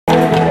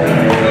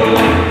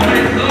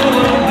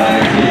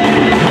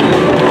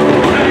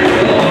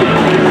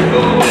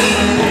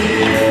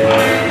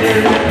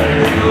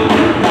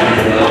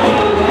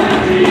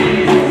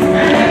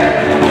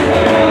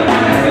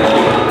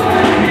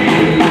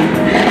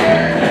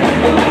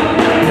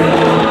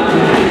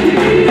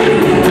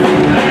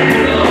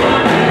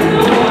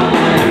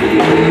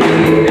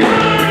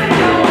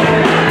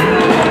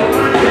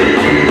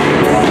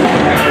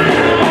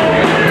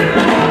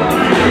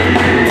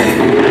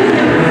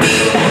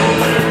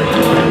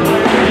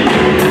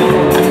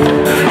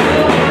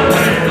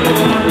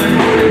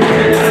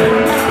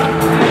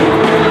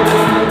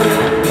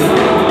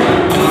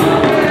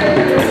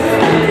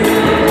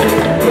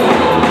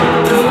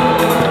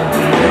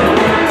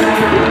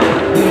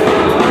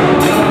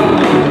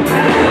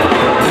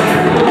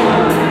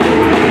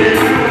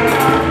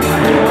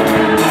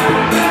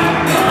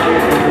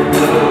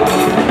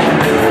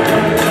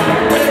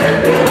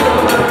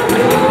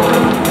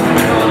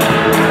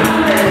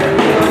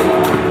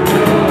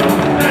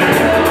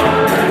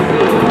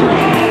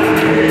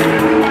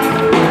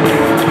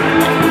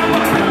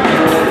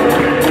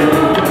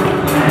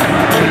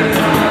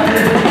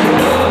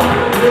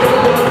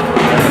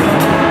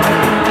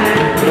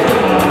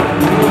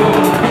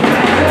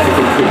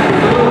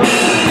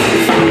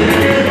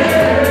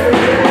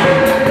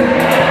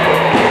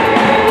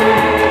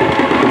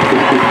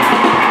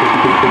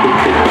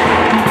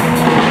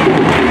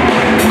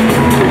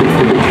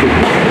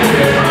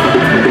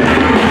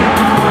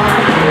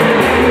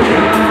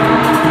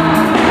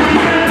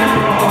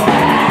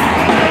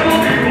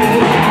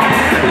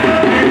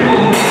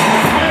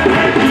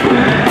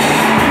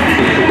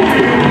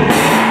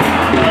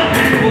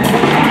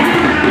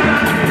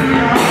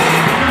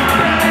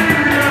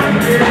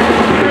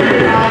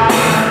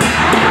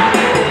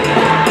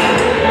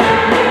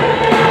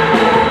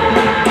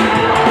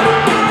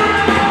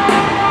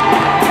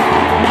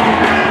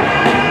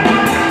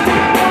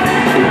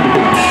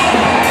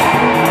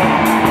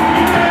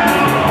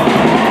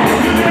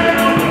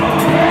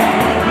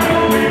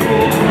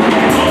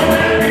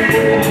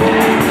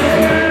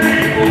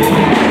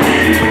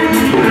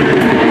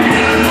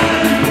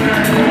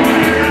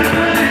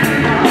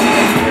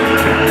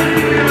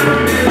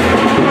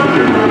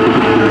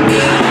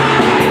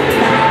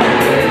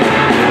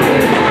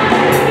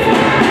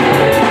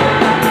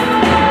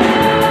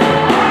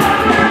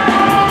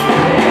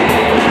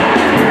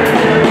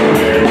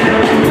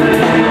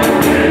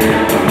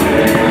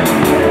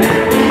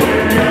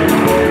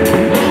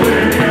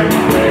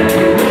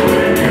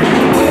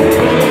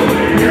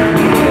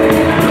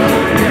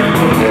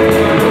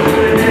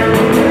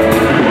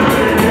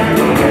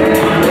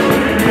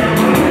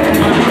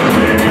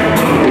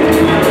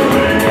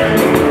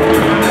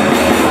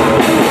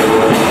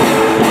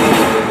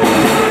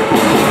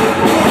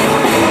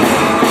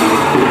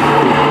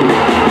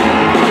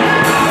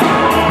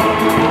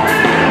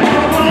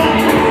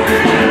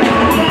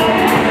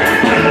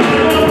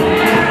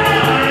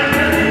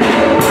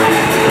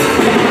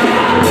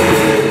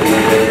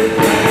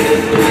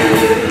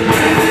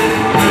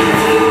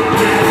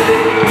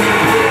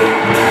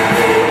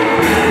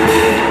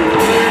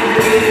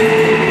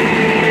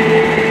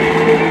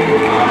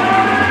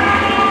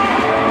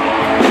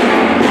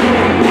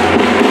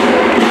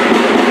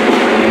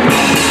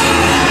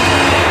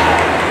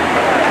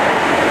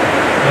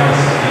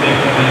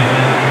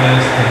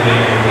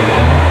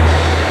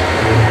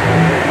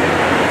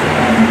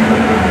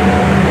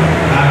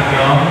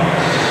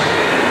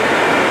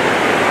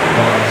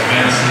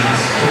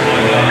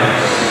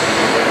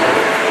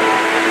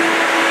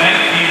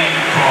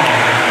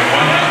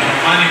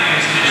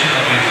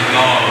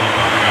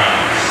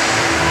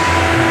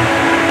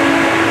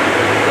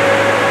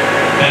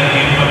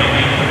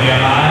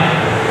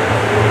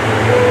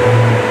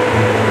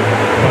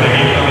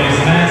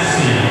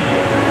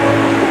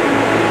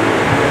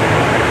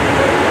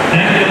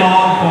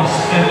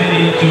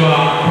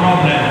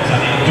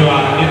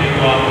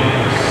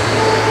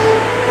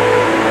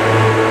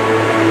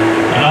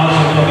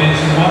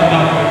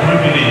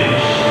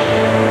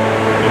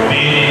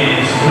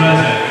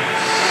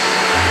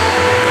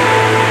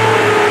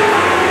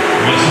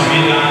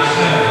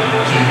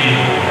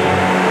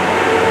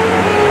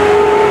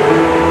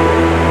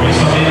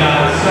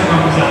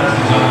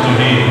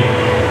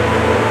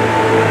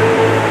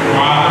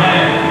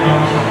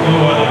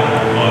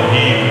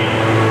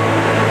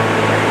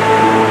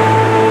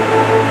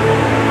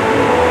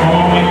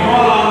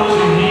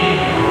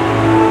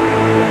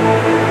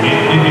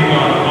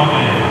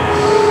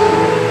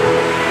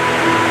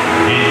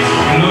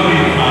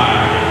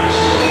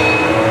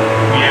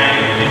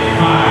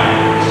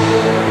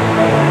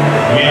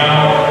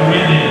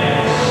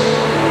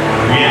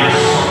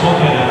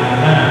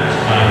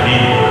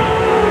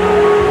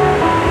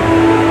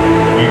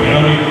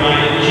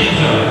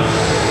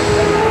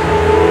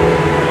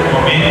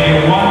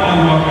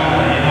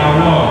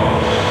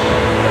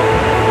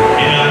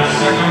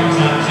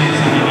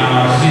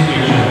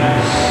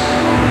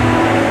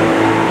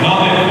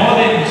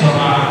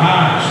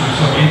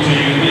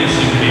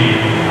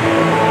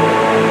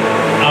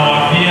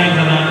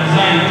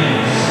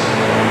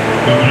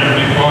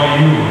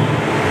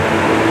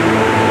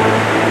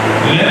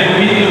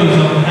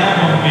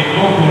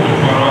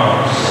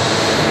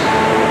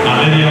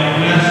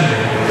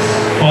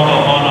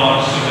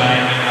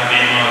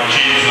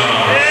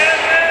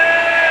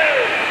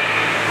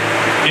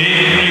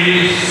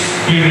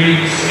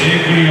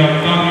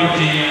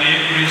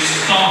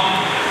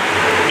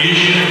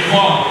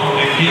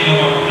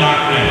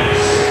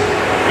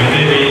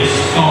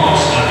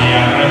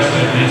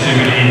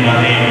visibly in the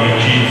name of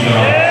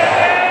Jesus.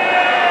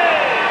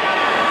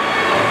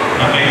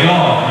 And may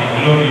God be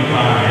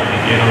glorified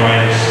in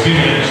our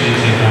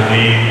experiences in the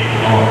name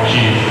of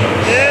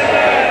Jesus.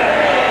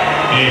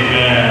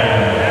 Amen.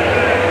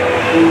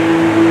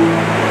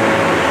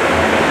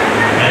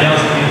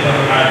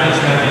 I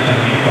just let you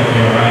think of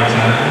your right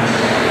hands.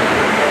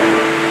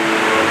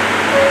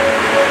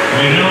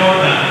 We know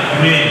that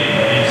rain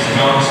is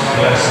God's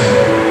blessing.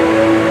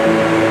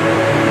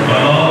 But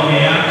Lord, we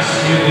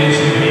ask you this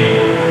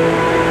evening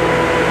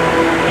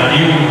that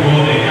you will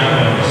hold the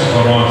heavens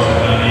for us in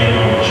the name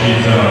of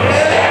Jesus.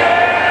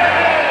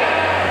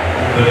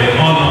 To the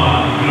honor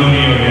and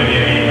glory of your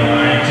name in the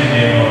mighty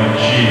name of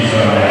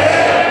Jesus.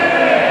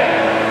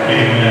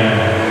 Amen.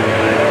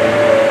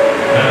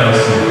 Let us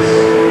sit.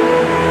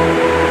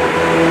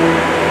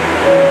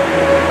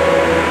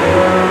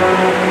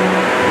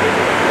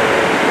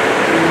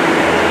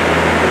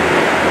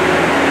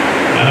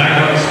 I'd like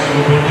us to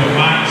open to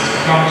Mark's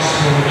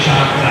Gospel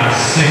chapter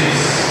 6.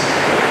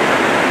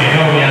 You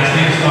know, we are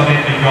still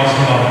studying the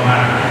Gospel of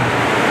Mark.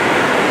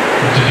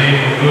 Today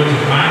we'll go to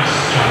Mark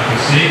chapter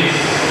 6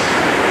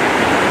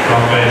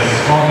 from verse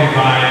 45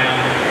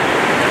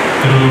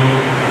 through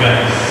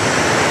verse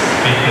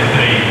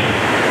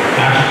 53.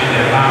 Actually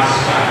the last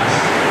part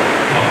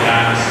of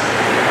that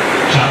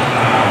chapter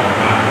of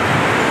Mark.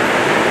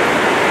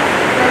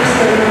 Praise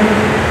the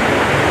Lord.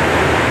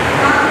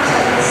 Mark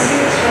chapter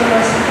 6 from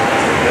verse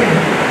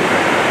 43.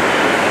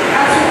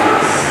 At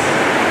once,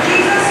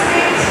 Jesus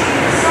made his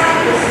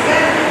disciples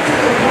get into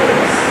the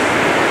boats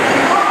and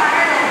go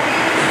ahead of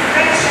him to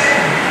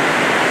Bethsaida,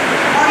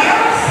 on the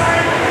other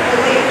side of the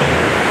lake,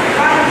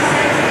 while he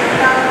sent the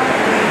crowd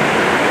away.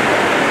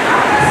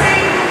 After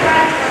saying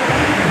goodbye to the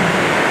people,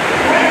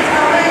 he went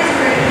away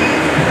to a hill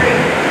to pray.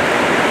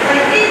 When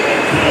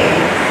evening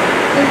came,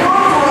 the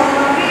boat was in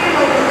the middle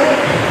of the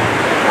lake,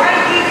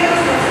 while Jesus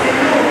was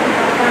alone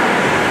on land.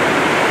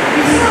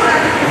 He saw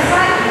that the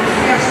disciples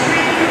were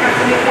straining at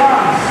the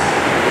oars,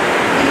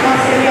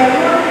 because they were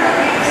rowing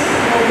against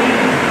the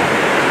wind.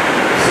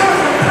 So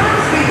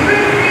sometimes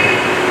between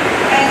 3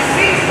 and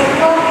 6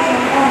 o'clock in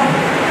the morning,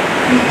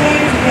 he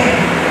came to them.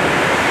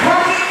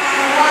 Walking on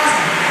the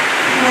water,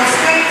 he was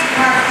going to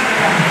pass it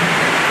down.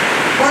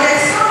 But they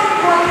saw him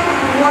walking on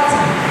the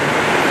water.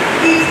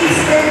 It is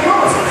a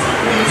ghost,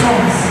 they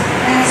thought,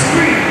 and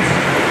screamed.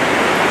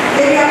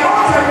 They were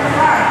all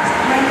terrified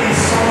when they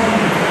saw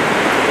him.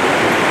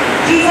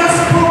 Jesus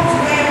spoke to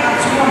them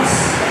at once.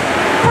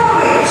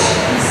 Courage,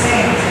 he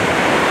said.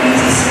 It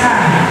is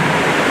I.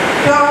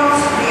 Don't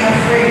be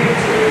afraid.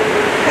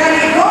 Then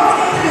he got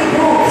into the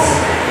boat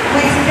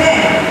with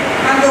them,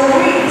 and the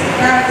wind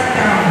died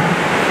down.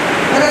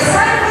 The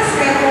disciples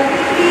were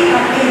completely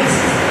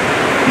amazed,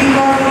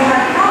 because they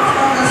had not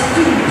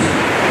understood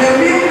the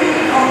real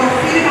meaning of the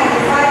feeding of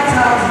the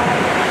 5,000.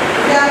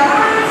 Their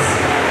minds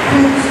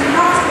could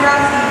not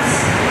grasp it.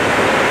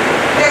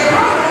 They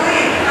crossed the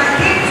lake and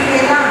came to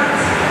a land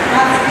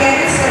at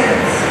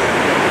Gennesaret,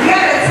 where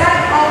they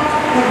tied up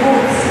the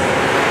boats.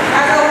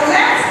 As they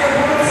left the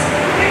boats,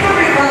 people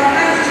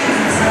recognized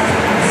Jesus at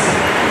once.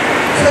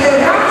 So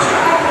they ran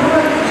throughout the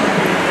whole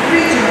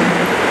region,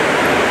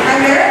 and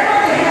wherever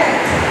they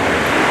heard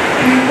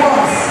he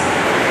was,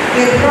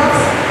 they brought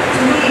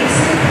to him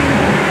sick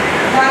people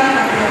lying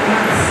on their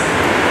mats.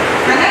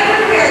 And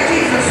everywhere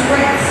Jesus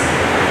went,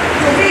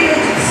 to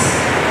villages,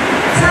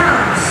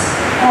 towns,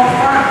 or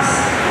farms,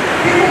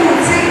 people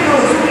would take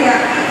those who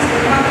were into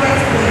the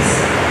marketplace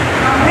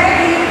and beg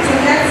him to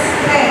let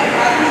them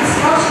at least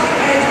touch the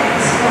edge of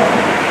his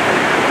cloth.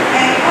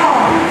 And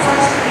all who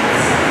touched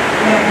it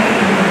were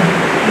healed.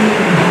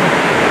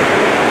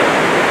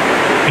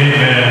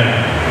 Amen.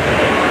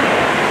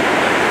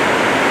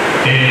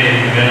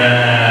 Amen.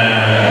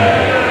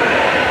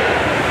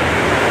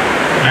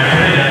 I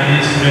pray that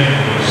this rain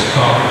will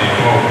stop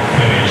before we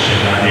finish in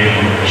the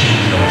name of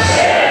Jesus.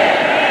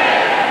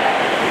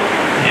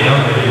 You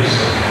don't believe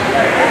so?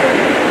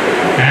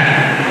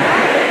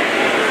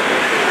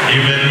 You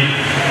believe?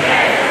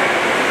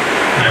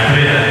 I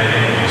pray that the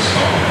rain will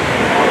stop.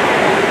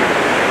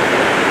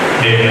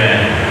 Amen.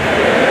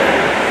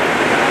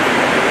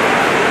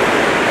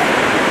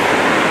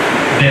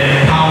 The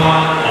power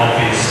of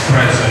his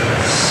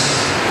presence.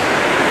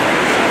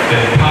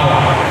 The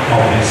power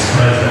of his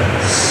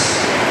presence.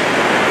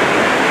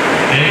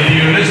 If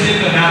you listen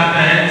to that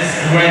verse,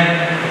 when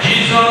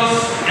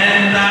Jesus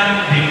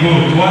entered the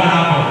boat, what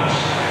happened?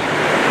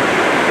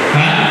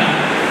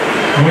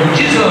 When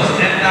Jesus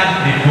entered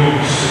the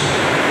boat,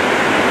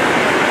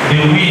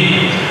 the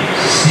wind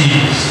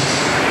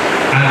ceased,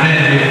 and then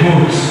the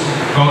boat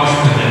got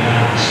to the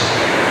land.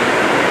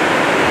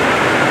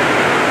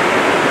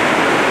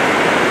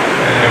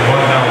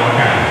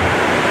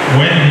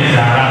 When he's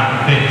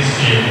around, things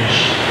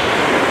change.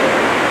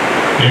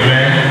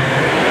 Amen.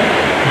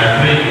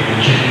 I pray it will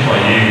change for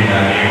you in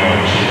the name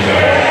of Jesus.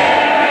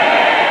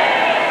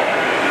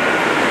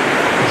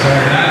 So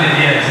that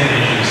lady had said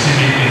you should see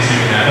me this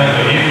evening. I don't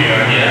know if you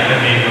are here, let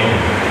me know.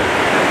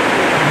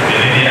 The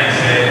lady had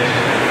said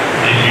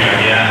if you are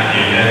here,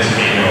 you let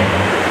me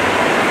know.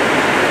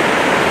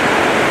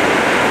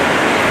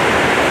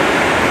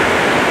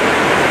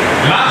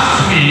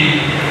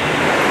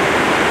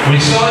 We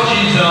saw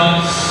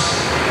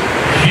Jesus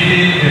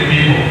feeding the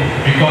people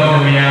because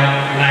we are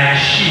like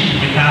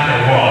sheep without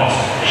a word,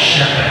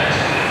 shepherd.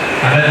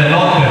 And then the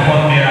Lord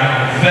performed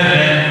miracles, fed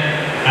them,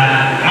 and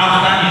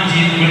after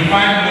eating, we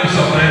find loaves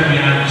of bread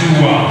and 2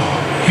 words,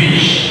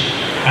 fish.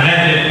 And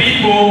then the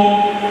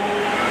people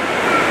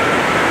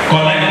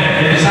collected,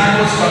 the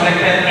disciples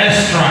collected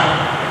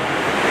extra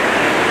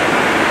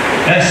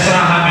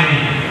how many?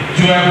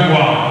 12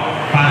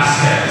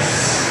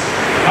 baskets.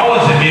 That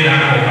was a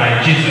miracle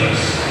by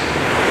Jesus.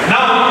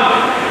 Now,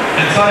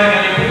 and sorry,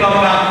 can you put up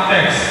that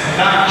text,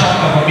 that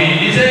chapter for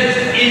me? It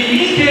says,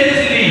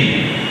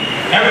 immediately.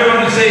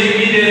 Everyone will say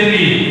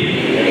immediately.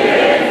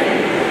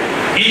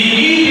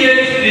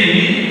 Immediately,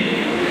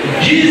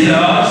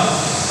 Jesus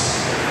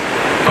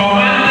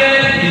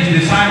commanded his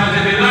disciples.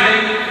 If you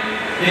like,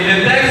 in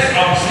the text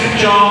of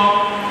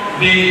scripture,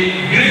 the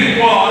Greek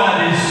word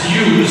that is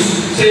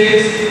used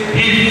says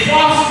he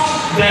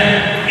forced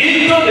them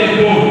into the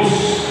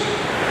boats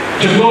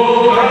to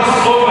go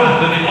cross over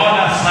to the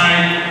other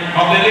side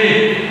of the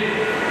lake.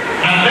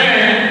 And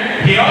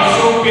then he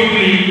also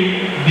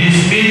quickly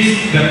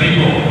dismissed the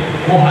people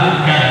who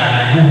had gathered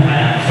and who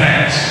had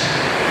fed.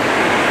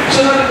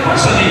 So the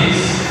question is,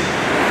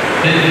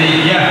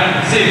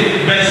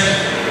 verse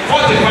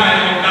 45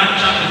 of that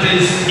chapter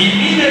says,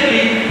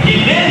 immediately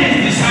he made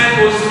his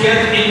disciples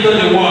get into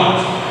the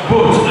boat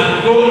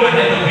and go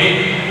ahead of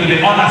him to the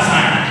other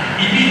side.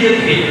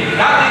 Immediately.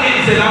 That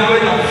thing is a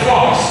language of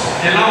force,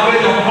 a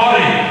language of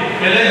hurry,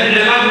 a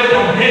language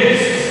of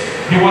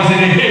haste. He was in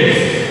a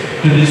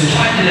haste to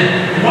discharge them.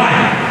 Why?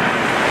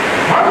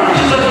 Why would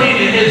Jesus be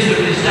in a haste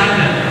to discharge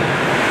them?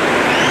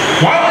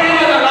 Why would he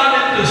not allow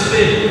them to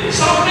stay?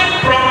 Something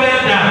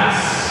prompted that.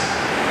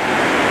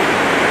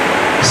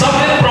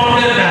 Something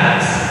prompted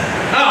that.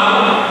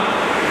 Now,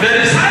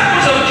 the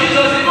disciples of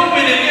Jesus, even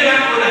with the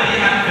miracle that he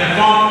had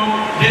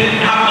performed, they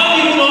have not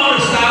even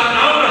understood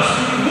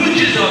who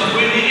Jesus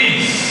really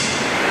is.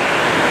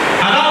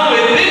 And now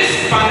with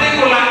this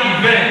particular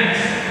event,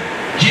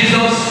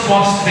 Jesus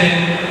forced them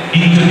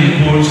into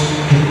the boat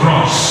to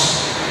cross.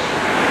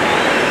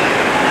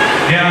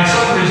 There are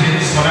some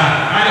reasons for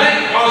that. I'd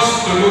like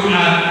us to look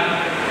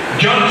at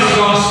John's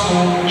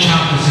Gospel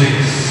chapter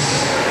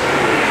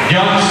 6.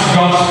 John's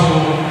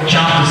Gospel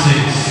chapter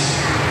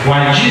 6.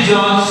 While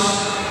Jesus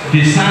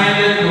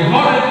decided to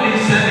hurriedly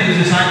send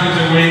his disciples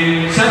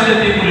away, send the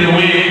people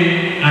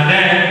away, and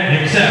then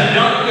himself.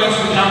 John's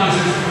Gospel chapter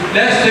 6.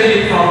 Let's take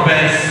it from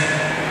verse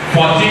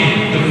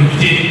 14 to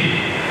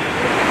 15.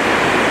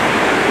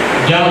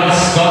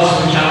 John's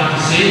Gospel chapter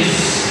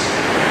 6.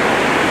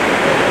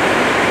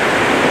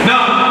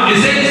 Now, it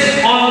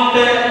says, on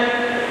the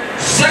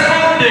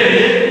second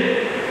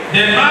day,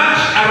 they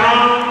marched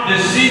around the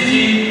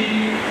city.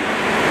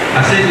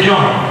 I said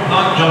John,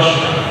 not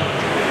Joshua.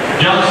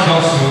 John's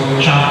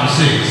Gospel chapter 6.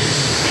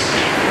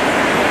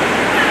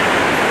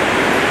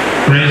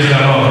 Praise the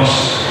Lord.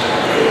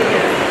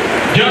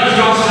 John's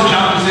Gospel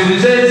chapter 6,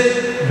 it says,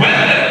 when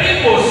the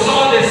people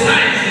saw the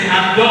signs he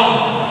had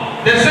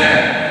done, they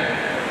said,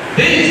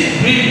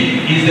 this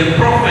really is the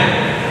prophet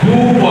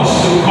who was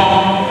to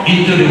come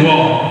into the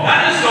world.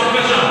 That is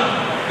confession.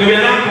 They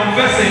were not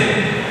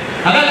confessing.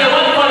 And then they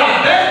went further.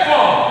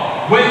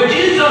 Therefore, when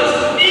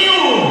Jesus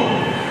knew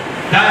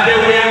that they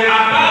were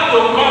about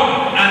to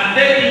come and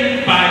take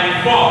him by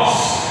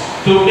force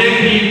to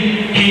make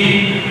him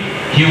king,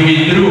 he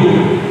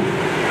withdrew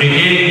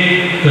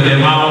again to the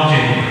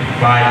mountain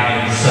by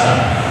himself.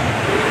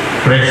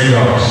 Praise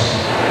God.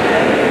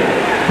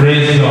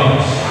 Praise God.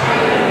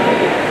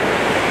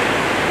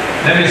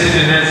 Let me see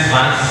the next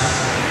verse.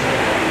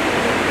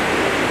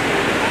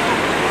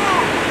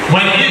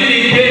 When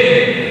evening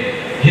came,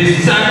 his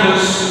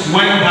disciples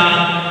went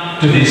down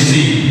to the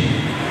sea,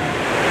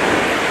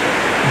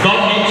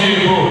 got into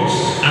a boat,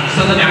 and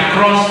started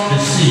across the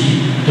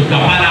sea to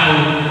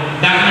Capernaum.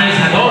 Darkness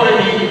had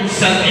already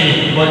set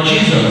in, but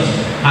Jesus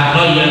had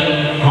not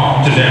yet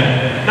come to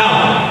them.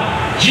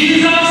 Now,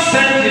 Jesus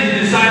sent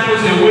his disciples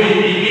away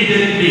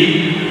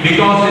immediately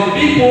because the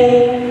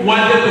people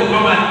wanted to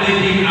come and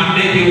take him and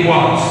make him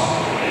what?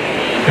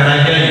 Can I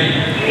hear you?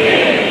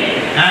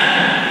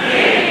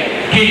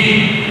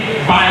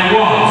 King. By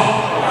what?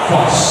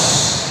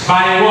 Force.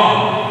 By what?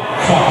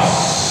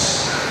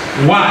 Force.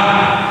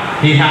 Why?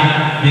 He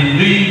had been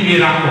doing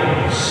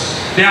miracles.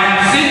 They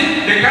have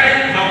seen the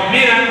kind of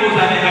miracles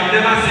that they have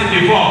never seen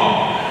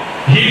before.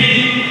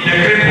 Healing the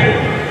cripple,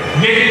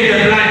 making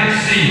the blind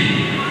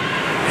see,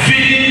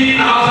 feeding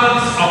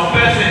thousands of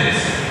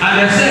persons. And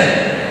they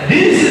said,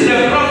 this is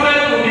the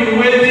prophet we've been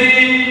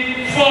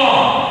waiting for.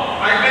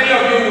 Like many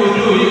of you will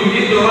do, you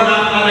begin to run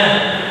after them.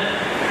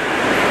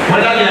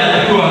 Whether they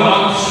are true or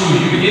not true,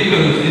 you begin to,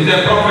 is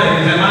a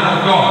prophet, is a man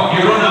of God,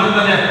 you run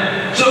after them.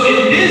 So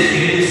in this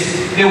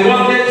case, they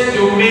wanted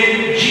to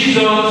make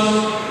Jesus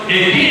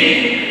a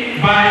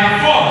king by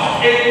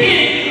force. A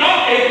king,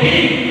 not a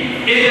king.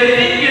 In the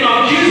thinking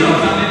of Jesus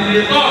and in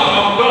the thought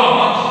of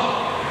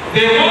God,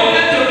 they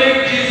wanted to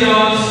make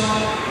Jesus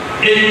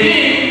a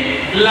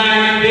king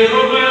like the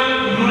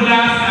Roman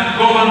rulers and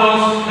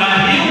governors,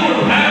 that he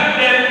would have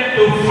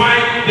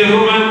fight the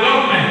Roman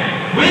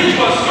government, which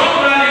was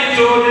contrary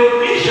to the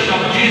mission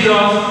of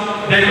Jesus.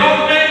 The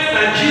government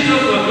that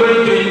Jesus was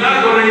going to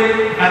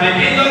inaugurate and the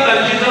kingdom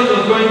that Jesus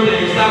was going to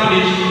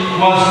establish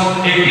was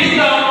a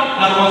kingdom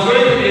that was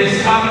going to be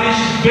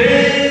established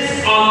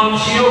based on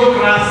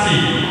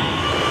theocracy.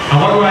 And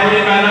what do I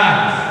mean by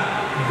that?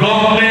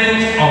 Government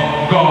of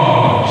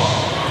God,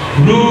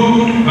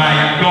 ruled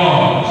by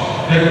God.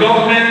 The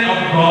government of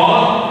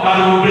God that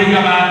will bring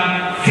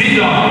about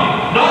freedom,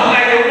 not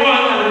like the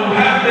one that will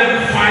have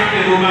them fight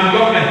the Roman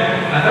government.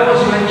 And that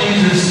was when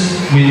Jesus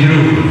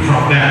withdrew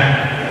from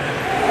them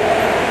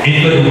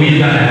into the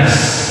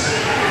wilderness.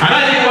 And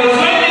as he was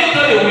going into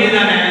the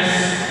wilderness,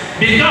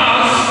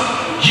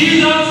 because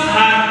Jesus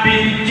had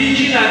been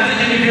teaching and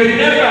teaching, if you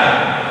remember,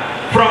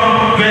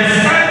 from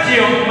verse 30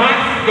 of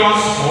Mark's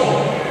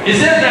Gospel, it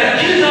says that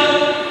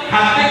Jesus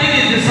had taken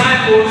his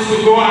disciples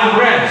to go and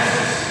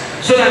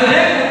rest, so that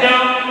they could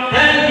now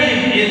tell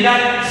him in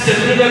that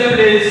secluded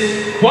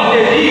place what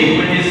they did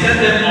when he sent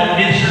them on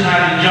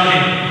missionary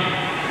journey.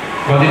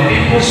 But the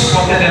people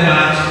spotted them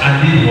out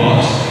and did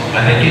what?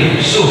 And they came.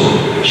 So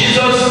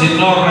Jesus did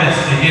not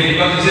rest again,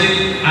 because he said,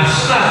 as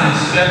soon as they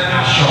slept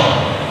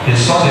ashore, they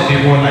saw the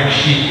people like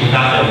sheep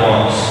without their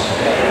words.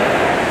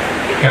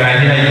 Can I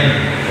hear you?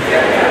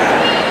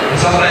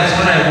 Sometimes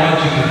when I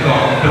want you to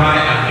talk, try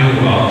and do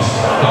what?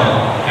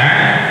 Talk.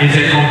 It's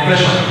a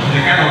confession. It's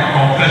a kind of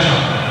confession.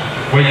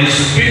 When you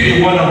speak the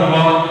word of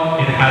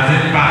God, it has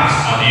impact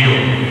on you.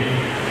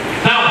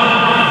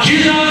 Now,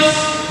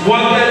 Jesus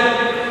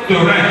wanted to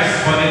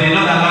rest, but they did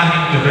not allow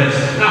him to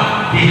rest.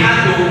 Now, he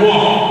had to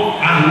walk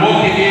and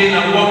walk again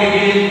and walk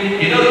again.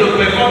 You know, to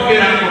perform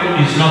miracle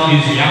is not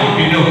easy. I hope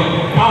you know.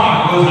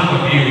 Power goes out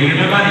of you. You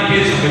remember the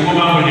case of the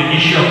woman with the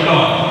issue of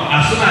blood.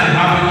 As soon as it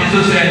happened,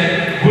 Jesus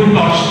said, "Who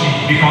touched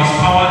me?" Because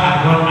power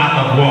had gone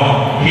out of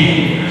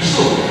him.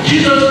 So,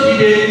 Jesus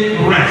needed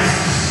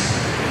rest.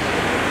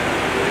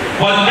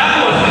 But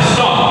that was the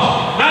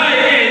start. Now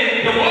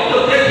again, they want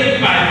to take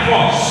him by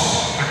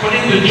force,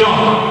 according to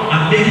John,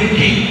 and make him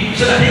king,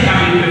 so that he can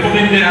be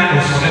performing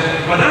miracles for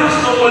them. But that was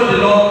not what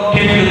the Lord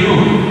came to do.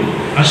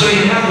 And so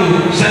he had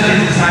to send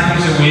his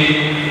disciples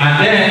away. And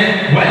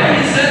then, when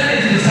he sent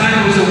his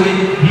disciples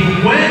away,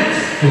 he went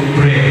to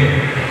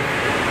pray.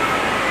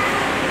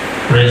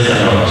 Praise the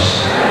Lord.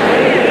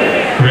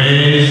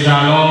 Praise the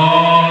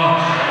Lord.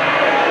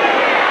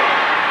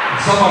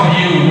 Some of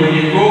you, when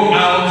you go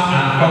out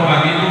and come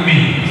back, even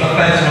me,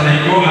 sometimes when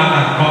you go out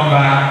and come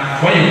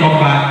back, when you come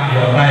back,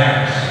 you're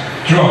tired.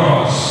 True of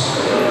us.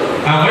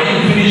 And when you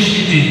finish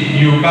eating,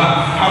 you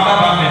bath. After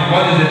bathing,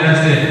 what is the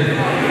next thing?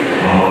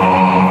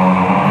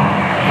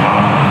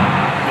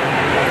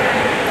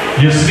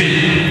 You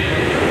sleep.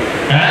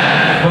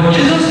 But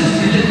Jesus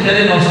is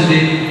telling us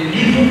today,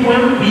 even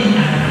when we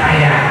are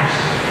tired,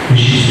 we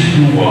should still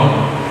do what?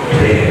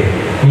 Pray.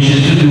 We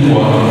should still do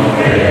what?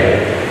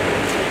 Pray.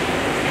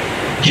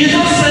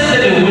 Jesus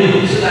sent them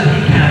away so that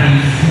he can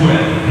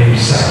refuel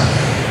himself.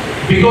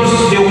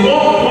 Because the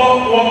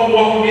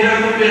walk,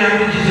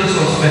 miracle Jesus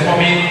was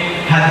performing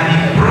had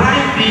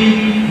deprived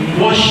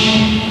him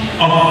worship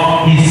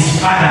of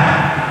his Father.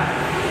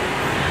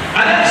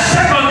 And then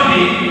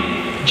secondly,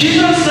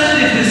 Jesus sent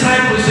his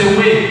disciples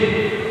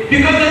away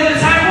because the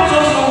disciples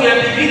also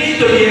were beginning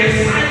to be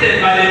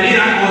excited by the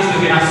miracles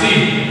they were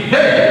seeing.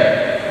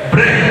 Hey,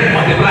 bread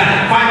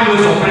multiplied, 5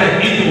 loaves of bread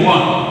into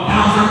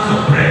 1,000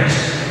 of bread.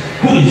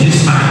 Who is this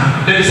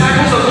man? The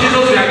disciples of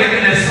Jesus were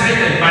getting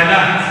excited by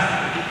that.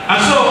 And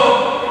so,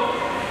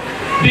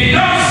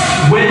 because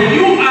when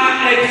you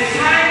are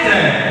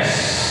excited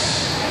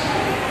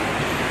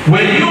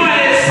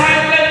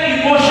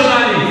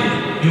emotionally,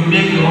 you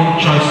make wrong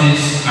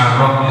choices and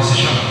wrong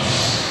decisions.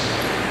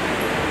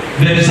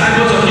 The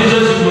disciples of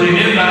Jesus, you will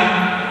remember,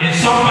 in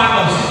some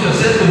part of Scripture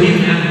said to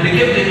him, and they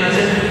came to him and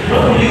said,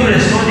 "Lord, will you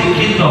restore the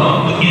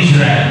kingdom to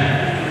Israel?"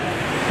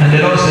 And the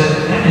Lord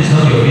said, "That is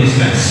not your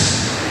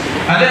business."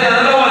 And then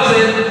another one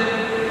said,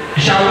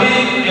 "Shall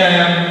we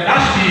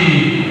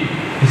actually,"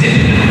 is it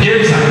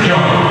James and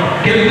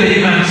John, came to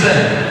him and said,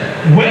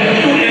 "When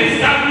you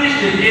establish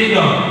the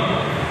kingdom,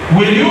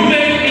 will you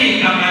make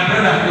me and my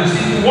brother to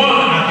sit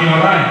one at your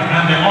right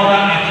and the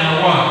other at your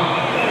one?"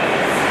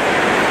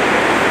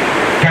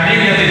 Can you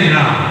get it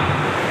now?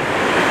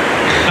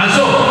 And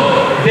so,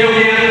 their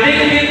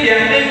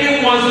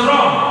thinking was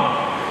wrong.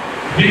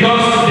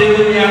 Because they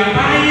were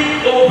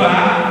buying over,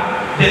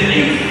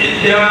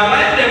 they were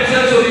allowing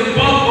themselves to be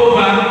bought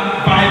over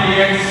by the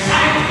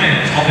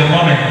excitement of the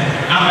moment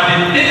and by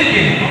the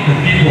thinking of the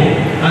people.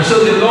 And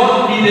so the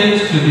Lord needed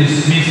to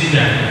dismiss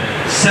them,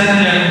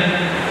 send them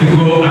to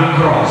go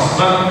across.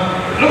 But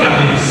look at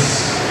this.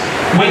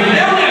 When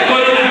they were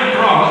going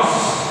across,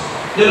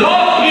 the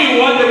Lord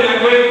knew what they were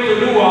going to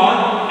do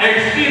on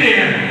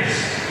experience.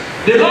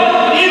 The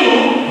Lord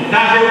knew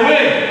that the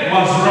way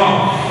was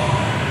wrong.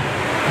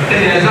 I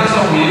think there's that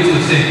song we used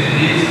to sing.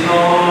 It's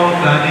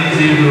not an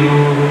easy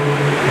road.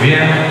 We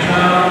are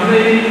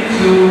traveling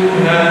to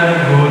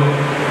heaven.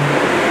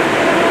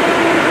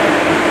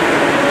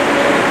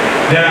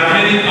 There are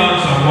many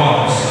tons of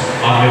words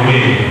on the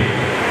way.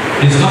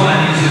 It's not an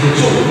easy road.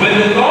 So when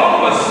the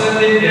Lord was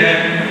sending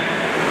them,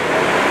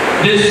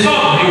 the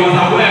sun he was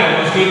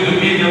aware was going to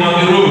meet them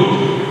on the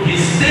road. He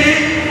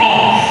stayed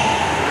off.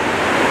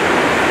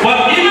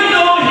 But even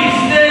though he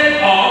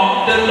stayed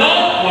off, the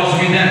Lord was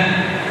with them.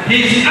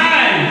 His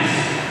eyes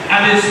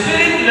at the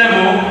spirit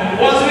level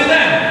was with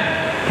them.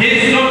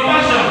 His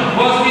compassion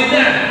was with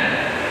them.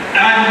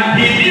 And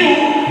he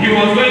knew he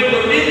was going to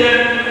meet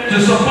them to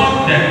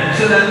support them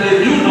so that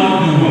they do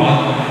not do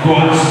what? Go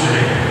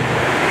astray.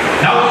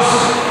 That was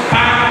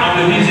part of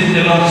the reason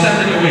the Lord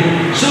sent them away.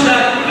 So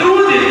that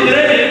through the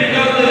training,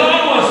 because the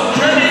Lord was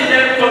training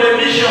them for the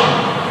mission.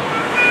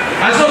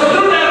 And so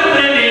through that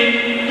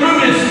training, through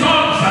the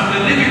storms and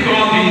the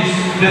difficulties,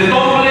 the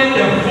tumbling,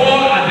 the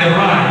fall and the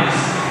rise,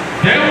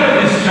 they will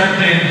be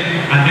strengthened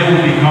and they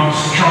will become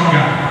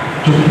stronger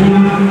to pull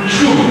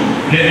through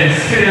the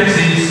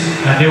experiences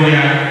that they were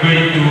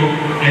going to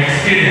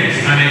experience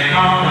and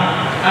encounter.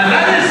 And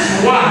that is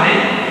why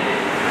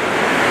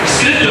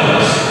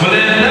scriptures will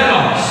then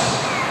tell us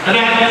that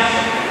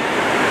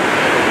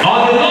or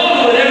the Lord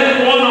will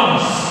then warn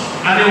us,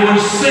 and they will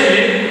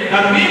say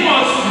that we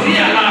must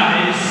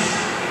realize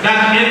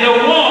that in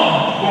the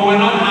world we will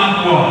not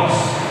have wars.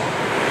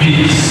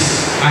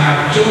 Peace. I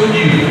have told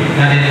you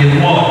that in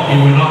the world you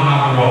will not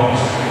have wars.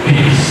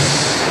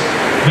 Peace.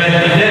 But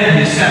then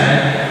he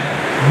said,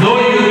 know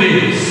you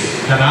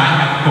this, that I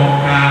have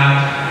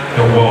conquered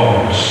the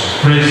world.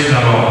 Praise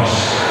the Lord.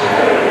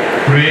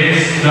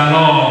 Praise the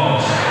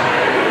Lord.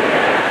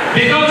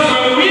 Because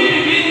when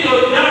we begin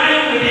to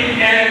die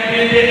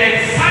with the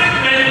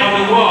excitement of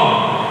the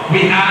world,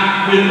 we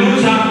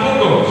lose our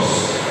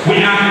focus. We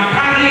are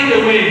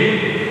carried away.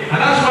 And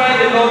that's why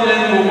the Lord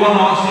then will warn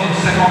us in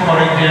 2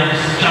 Corinthians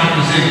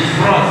chapter 6.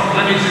 First,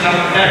 let me see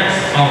that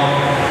text of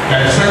 2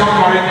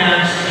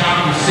 Corinthians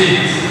chapter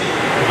 6,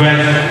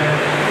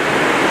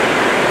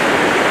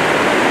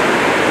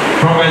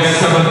 from verse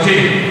 17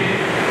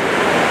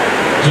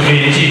 to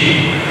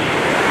 18.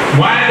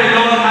 Why the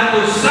Lord had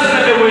to send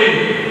them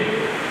away?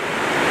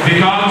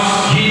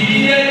 Because he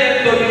needed them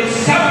to be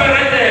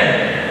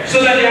separated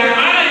so that their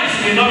minds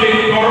may not be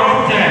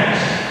corrupted.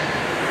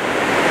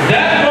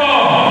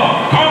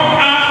 Therefore, come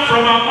out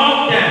from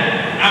among them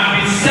and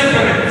be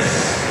separate,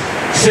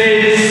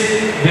 says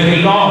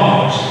the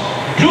Lord.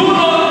 Do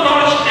not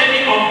touch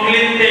any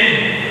unclean thing,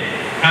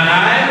 and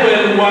I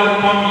will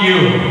welcome you.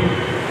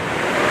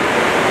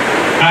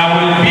 I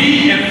will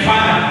be a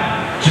father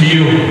to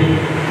you.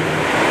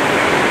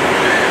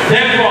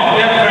 Therefore,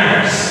 dear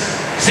friends,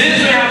 since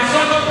we have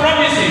such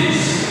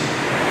promises,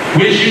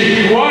 we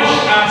should wash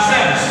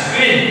ourselves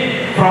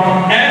clean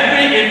from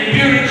every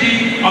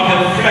impurity of the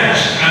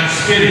flesh and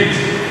spirit,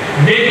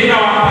 making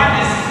our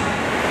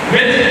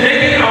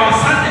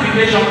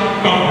sanctification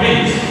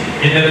complete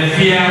in the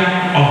fear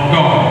of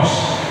God.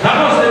 That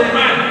was the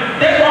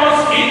demand. Take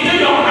us into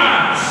your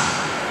hearts.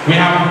 We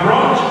have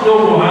brought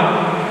no one,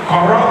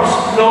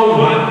 corrupt no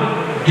one,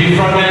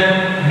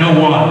 defrauded no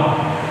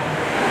one.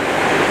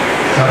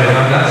 Sorry,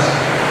 not that.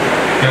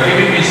 You're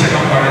giving me 2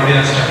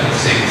 Corinthians chapter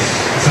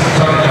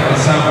chapter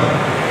 7.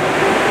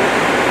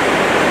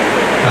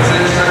 I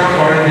said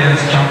 2 Corinthians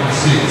chapter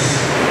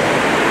 6.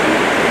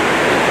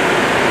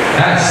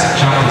 That's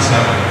chapter 7.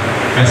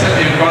 I said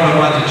you've gone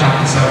over to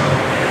chapter 7.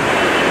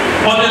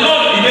 But the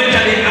Lord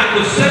eventually had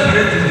to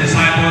separate his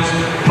disciples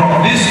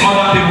from these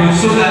other people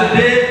so that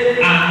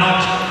they are not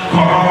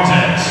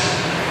corrupted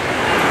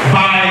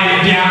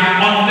by their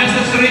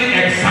unnecessary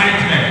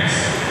excitement.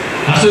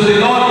 And so the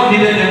Lord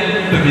needed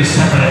them to be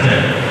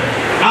separated.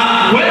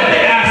 And when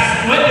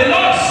the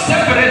Lord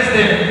separates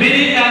them,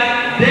 meaning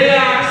that they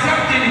are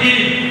accepting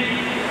him,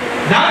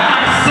 that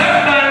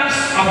acceptance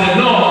of the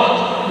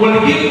Lord will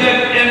give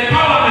them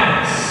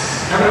empowerment.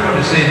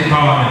 Everybody say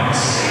empowerment.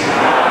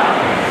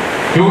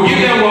 He will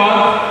give them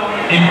what?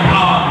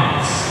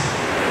 Empowerment.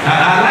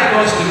 I'd like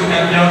us to look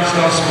at John's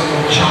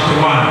Gospel chapter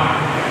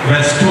 1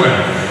 verse 12.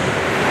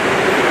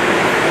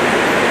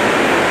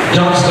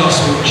 John's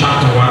Gospel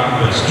chapter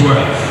 1 verse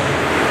 12.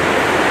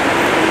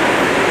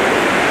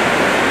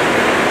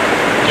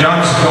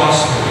 John's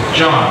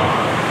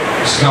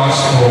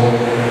Gospel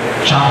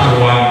chapter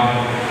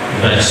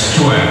 1 verse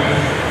 12.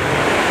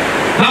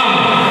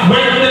 Now,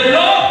 when the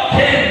Lord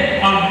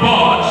came on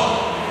board,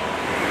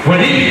 when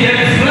he became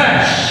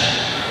flesh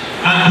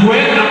and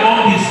dwelt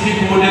among his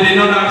people, they did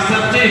not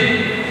accept him.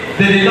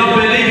 They did not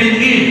believe in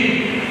him.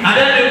 And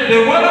then the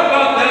word of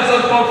God tells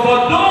us, but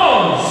for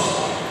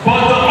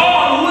to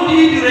all who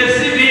did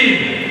receive him,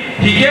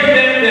 he gave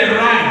them the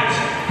right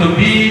to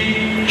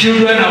be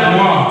children of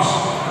what?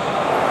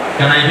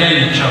 Can I hear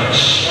you,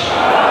 church?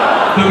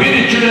 To be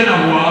the children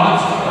of what?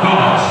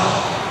 God.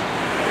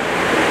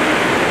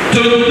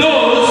 To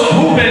those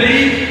who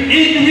believe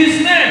in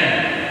his name.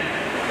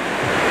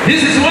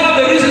 This is one of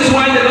the reasons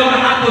why the Lord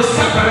had to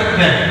separate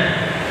them.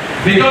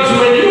 Because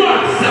when you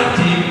accept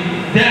him,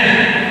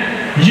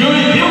 then he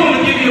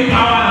will give you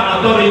power and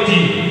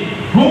authority.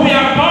 Whom we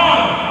are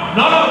born,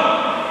 not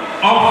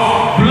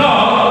of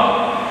blood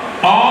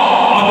or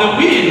of the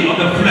will of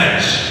the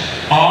flesh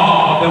or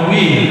of the will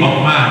will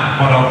of man,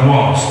 but of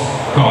what?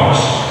 God.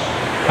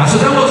 And so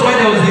that was why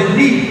there was a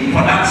need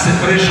for that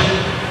separation.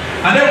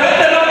 And then when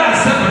the Lord had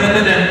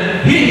separated them,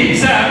 he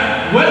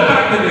himself went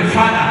back to the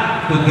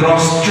Father to draw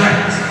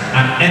strength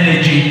and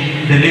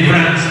energy,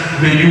 deliverance,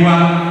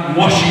 renewal,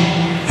 worship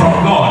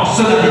from God,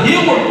 so that he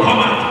would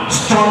come out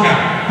stronger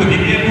to be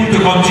able to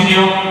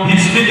continue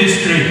his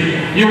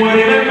ministry. You will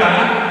remember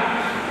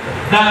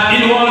that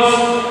it was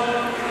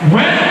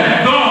when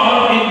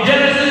God in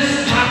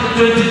Genesis chapter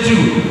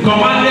 22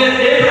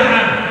 commanded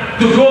Abraham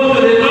to go to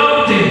the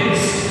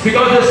mountains,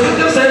 because the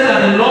scripture says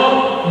that the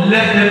Lord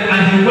left them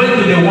and he went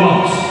to the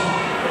what?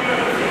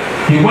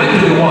 He went to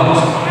the what?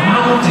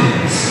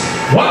 Mountains.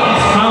 What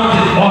is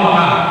mountain all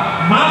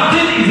about?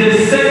 Mountain is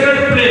a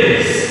sacred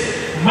place.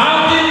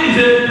 Mountain is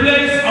a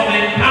place of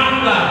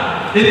encounter.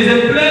 It is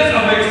a place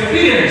of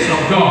experience of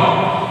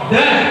God.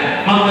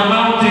 Then on the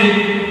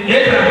mountain,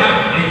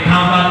 Abraham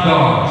encountered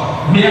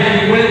God. Here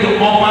he went to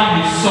offer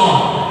his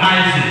son,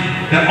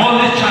 Isaac, the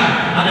only child.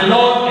 And the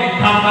Lord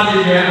encountered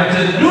him there and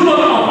said, do not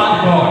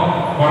offer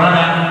God, but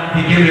rather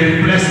he gave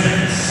him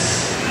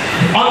blessings.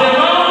 On the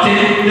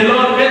mountain, the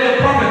Lord made the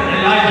prophet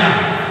Elijah,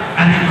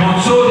 and he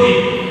consoled him,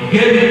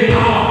 gave him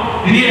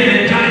power,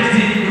 re-energized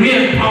him,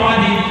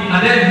 re-empowered him, and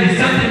then he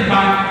sent him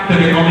back to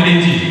the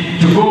community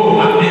to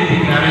go and make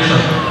declaration.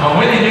 And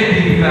when he made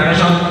the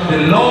declaration, the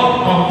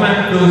Lord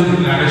confirmed those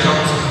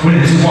declarations with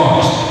his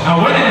words.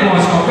 And when it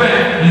was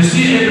confirmed, you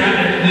see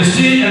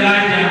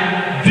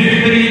Elijah,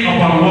 victory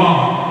upon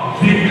war,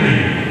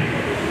 victory.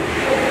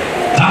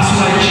 That's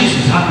why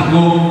Jesus had to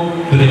go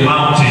to the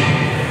mountain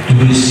to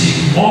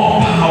receive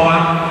more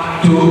power,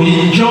 to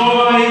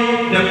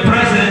enjoy the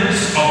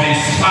presence of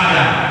his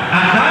Father.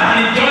 And that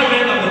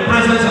enjoyment of the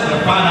presence of the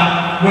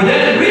Father will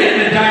then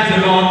re-energize the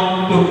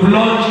Lord to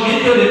plunge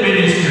into the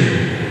ministry.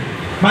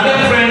 My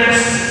dear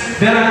friends,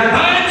 there are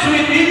times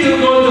we need to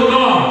go to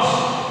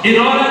God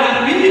in order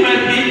that we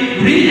might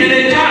be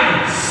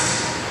re-energized.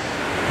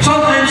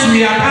 Sometimes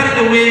we are carried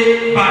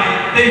away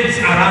by things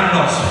around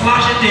us,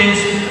 flashy things,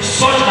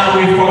 such that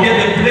we forget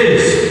the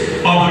place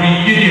of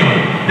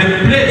reunion,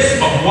 the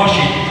place of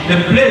worship, the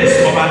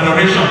place of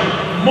adoration.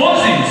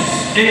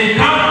 Moses'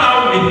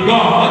 encounter with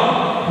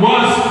God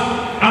was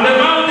on the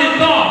mountain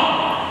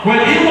top when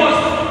he was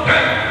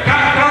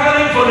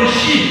gathering for the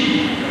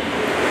sheep.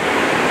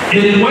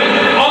 It went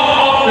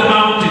up the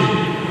mountain.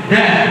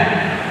 Then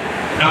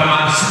at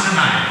Mount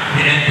Sinai,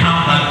 he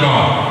encountered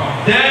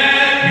God. Then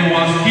he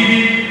was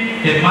given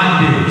a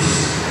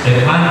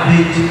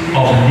mandate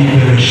of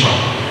liberation.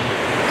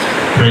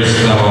 Praise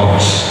the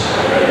Lord.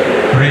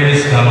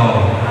 Praise the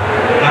Lord.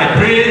 I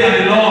pray that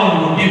the Lord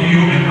will give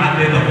you a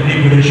mandate of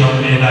liberation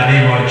in the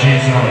name of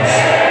Jesus.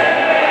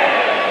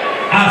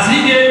 As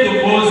he gave to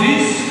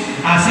Moses,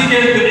 as he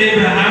gave to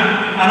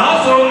Abraham, and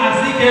also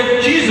as he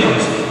gave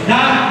Jesus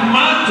that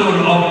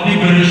mantle of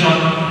liberation,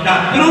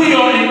 that through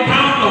your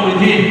encounter with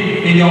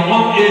him in your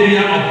own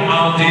area of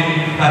mountain,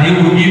 that he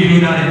will give you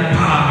that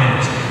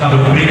empowerment that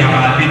will bring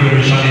about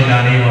liberation in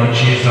the name of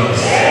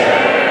Jesus.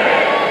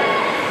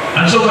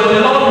 And so when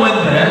the Lord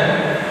went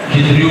there,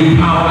 he drew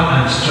power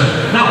and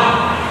strength.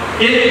 Now,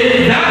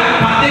 in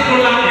that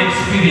particular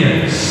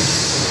experience,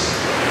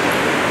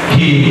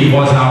 he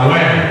was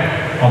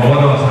aware of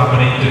what was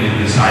happening to the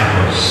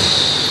disciples.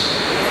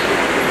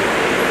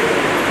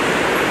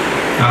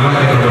 I'd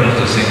like everybody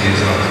to sing this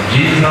song.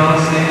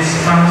 Jesus is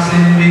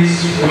passing this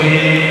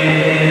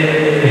way.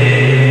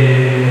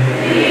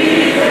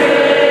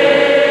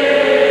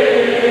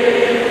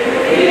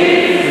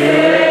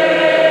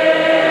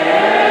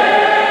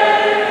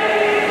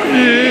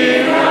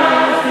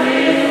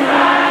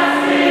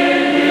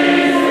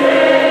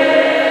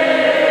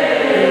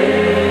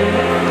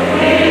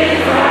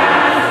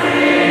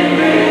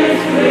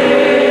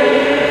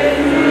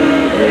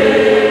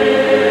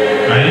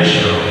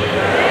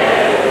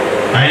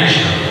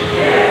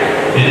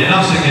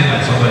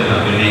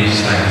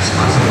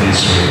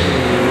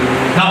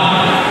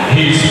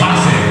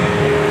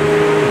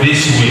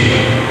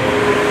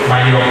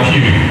 By your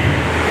pew,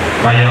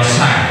 by your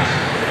side,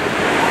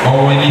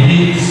 or when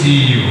he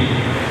see you,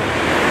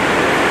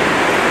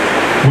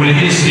 will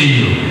he see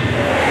you?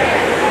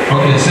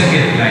 Okay, sing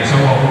it like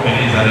someone who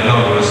believes that the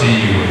Lord will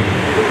see you.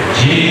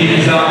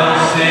 Jesus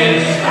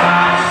is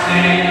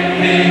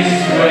passing this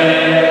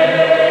way.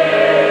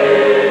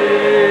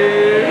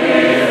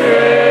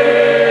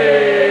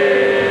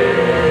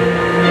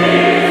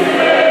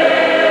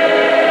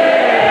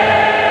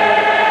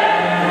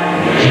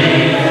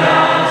 Jesus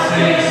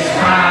is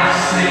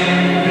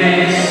passing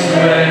this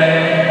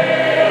way.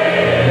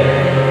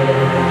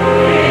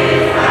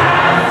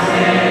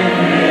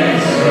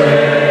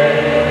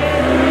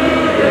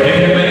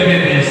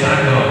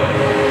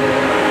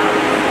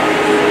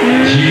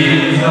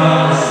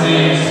 Jesus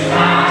is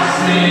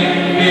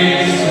passing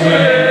this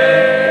way.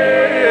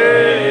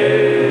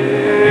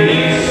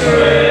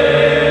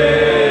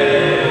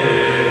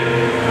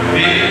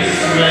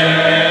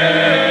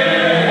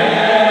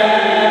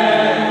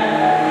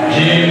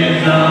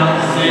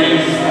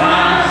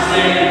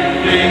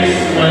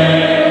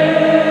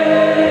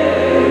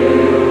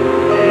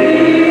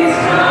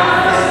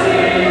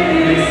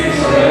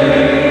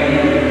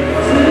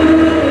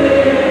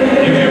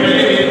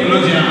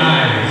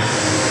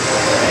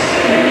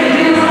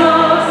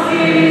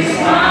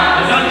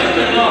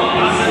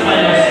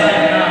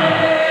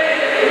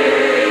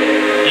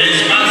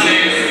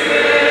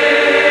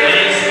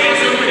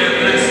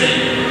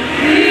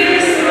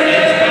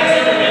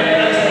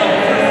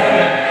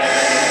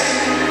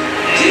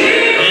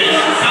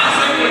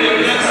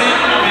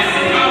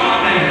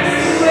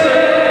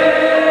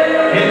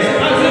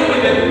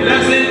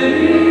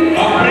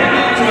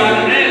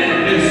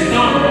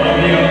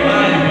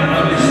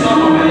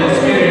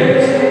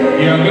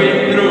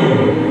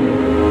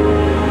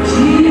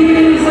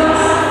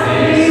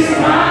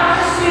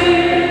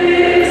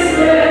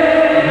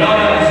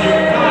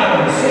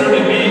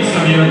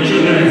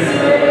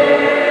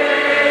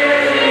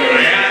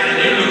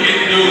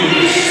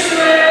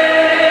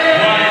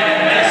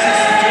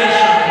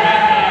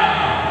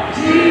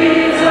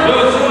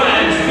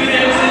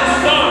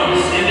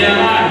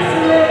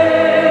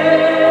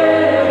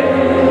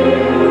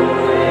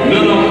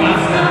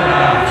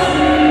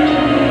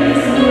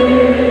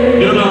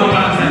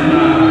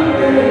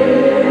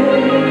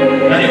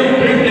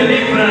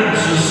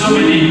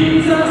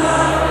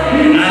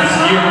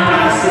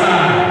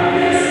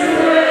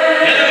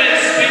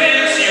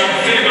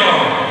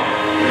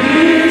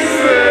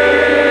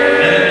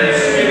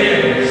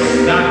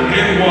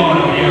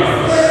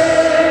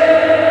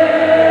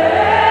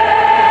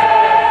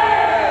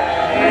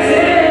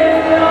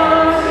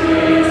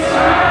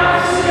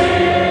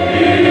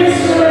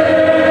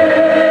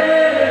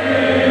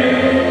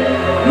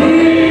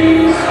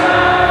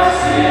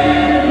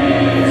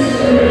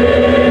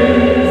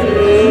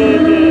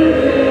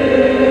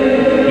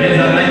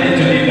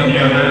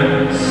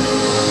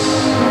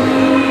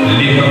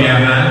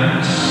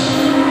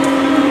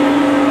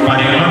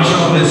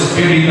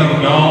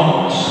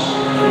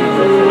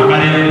 And by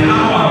the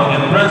power of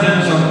the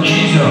presence of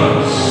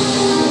Jesus,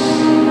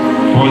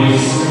 who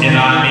is in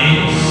our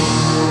midst,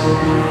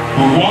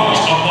 who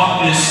walked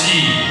upon the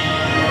sea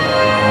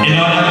in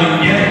order to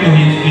get to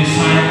his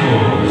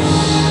disciples,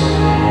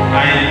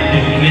 I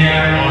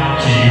declare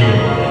unto you,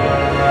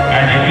 I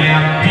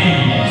declare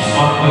peace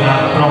unto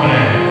that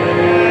problem.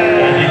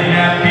 I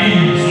declare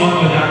peace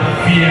unto that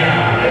fear.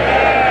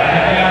 I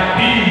declare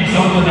peace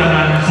unto that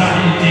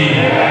anxiety.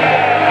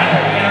 I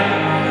declare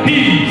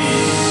peace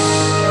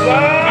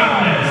and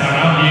calmness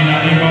around you in the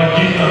name of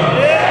Jesus.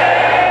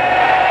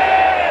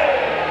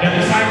 The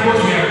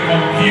disciples were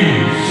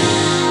confused.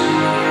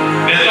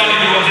 They thought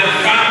it was a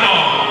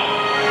phantom.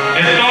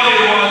 They thought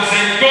it was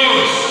a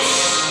ghost.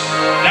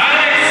 That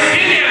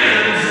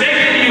experience is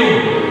making you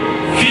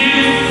feel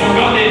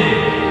forgotten,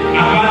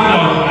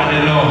 abandoned by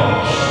the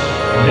Lord.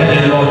 Let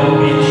the Lord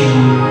meet you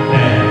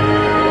there.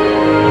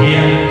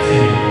 Hear him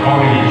say,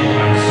 courage,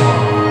 my son.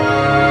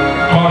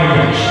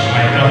 Courage,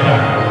 my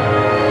daughter.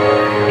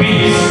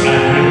 Peace I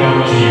bring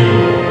unto you.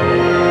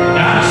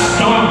 That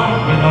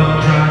storm will not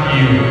drown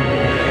you.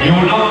 You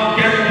will not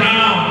get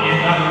down in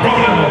that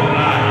problem of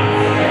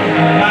life,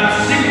 in that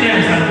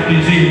sickness and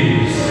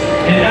disease,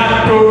 in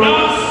that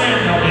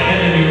pronouncement of the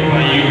enemy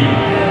over you.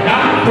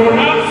 That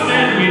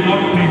pronouncement will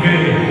not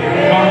prevail,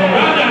 but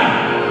rather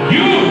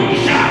you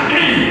shall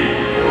be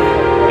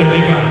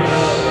delivered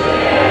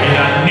in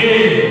the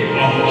name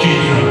of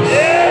Jesus.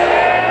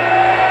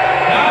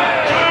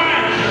 That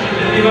child shall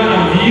be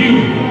delivered of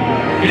you.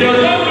 It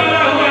does not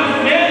matter who has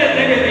made a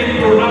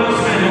negative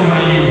pronouncement over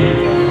you,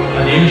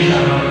 and you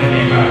shall not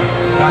deliver.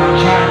 That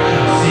child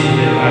shall see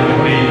the light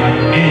of day in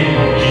the name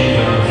of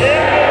Jesus.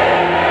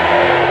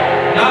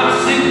 That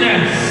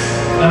sickness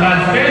that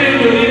has made you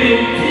to live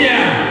in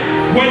fear,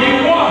 when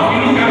you walk, you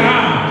look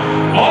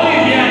around, all you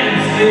hear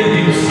is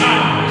negative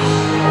sounds.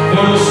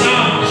 Those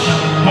sounds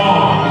shall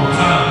turn to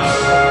sounds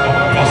of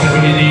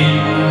possibility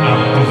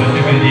and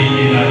positivity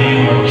in the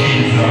name of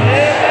Jesus.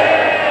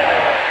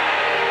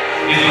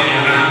 Lift up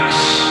your hands.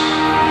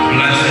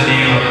 Bless the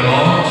name of the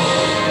Lord.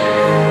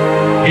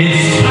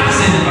 He's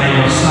passing by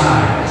your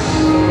side.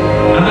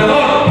 And the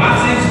Lord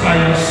passes by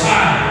your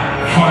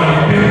side for a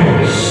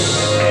purpose.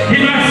 He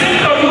might seem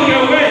to look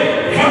away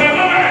for a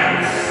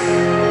moment.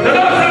 The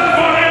Lord said,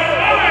 for a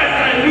moment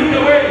I looked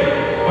away.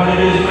 But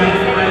it is when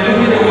I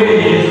look away,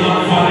 he is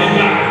not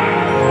forever.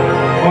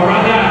 Or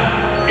rather,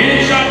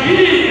 it shall be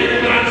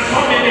a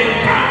transforming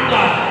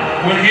encounter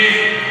with him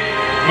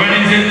when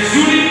his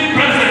exuding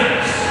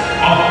presence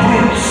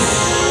uproots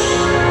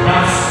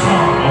that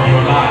storm of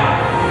your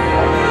life.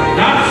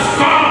 That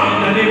storm in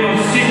the name of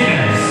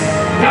sickness.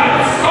 That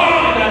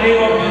storm in the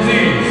name of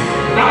disease.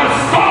 That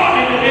storm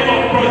in the name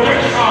of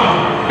projection.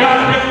 That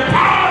the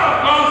power of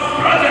God's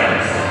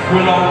presence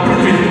will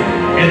uproot it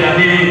in the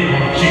name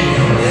of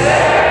Jesus.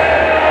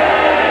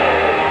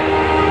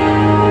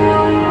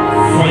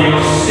 For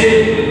your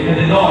sake, may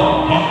the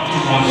Lord come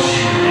towards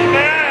you.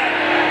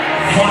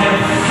 For the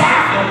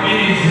fact of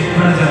being in his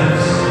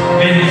presence,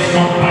 may his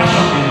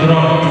compassion be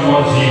drawn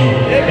towards you.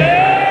 In the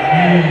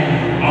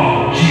name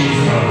of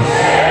Jesus.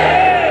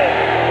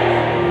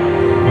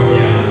 Put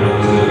your hand up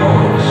to the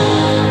Lord.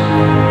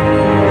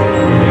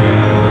 Put your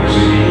hand up to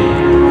him.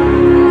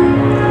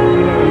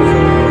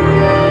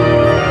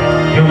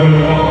 He will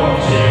walk up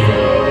to you.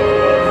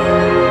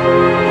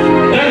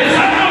 The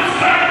disciples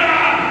cried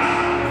out,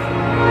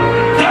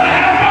 "God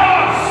help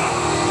us!"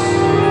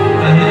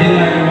 And he did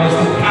like it was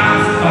to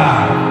pass by.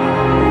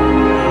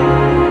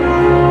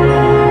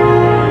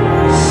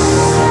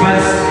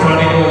 First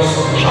Chronicles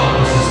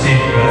chapter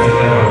 16, verse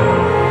 11.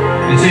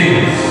 It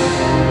says,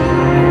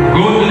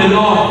 "Go to the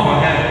Lord for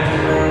help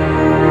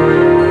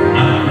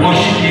and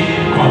worship him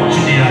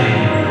continually,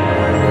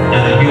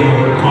 and he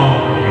will come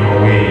your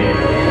way."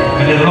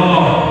 May the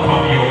Lord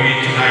come your way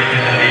tonight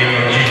in the name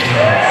of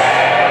Jesus.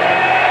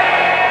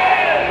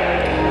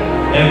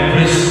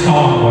 Every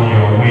storm on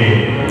your way,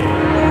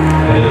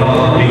 may the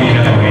Lord take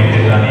care of it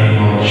in the name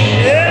of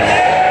Jesus.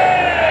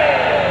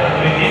 And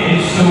may it be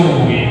so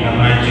in the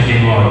mighty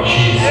name of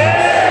Jesus.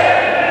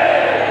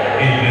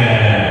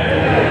 Amen.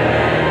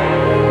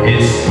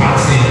 It's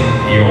passing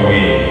your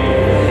way.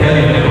 Tell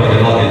your neighbor, the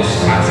Lord is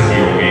passing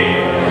your way.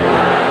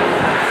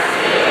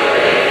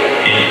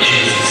 In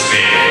Jesus'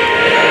 name.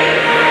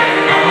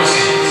 Bible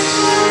says,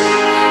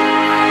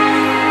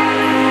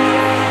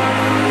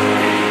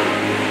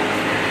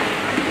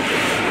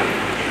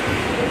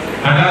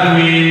 and that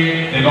way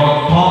the Lord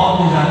called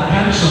his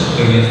attention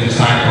to his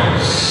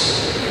disciples.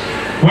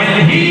 When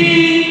he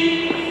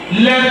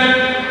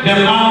left the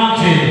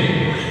mountain,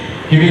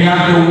 he began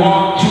to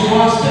walk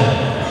towards them,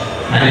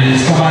 and he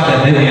discovered that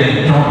they were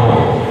in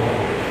trouble.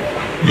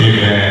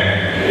 Amen.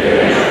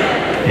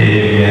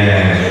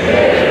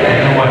 Amen.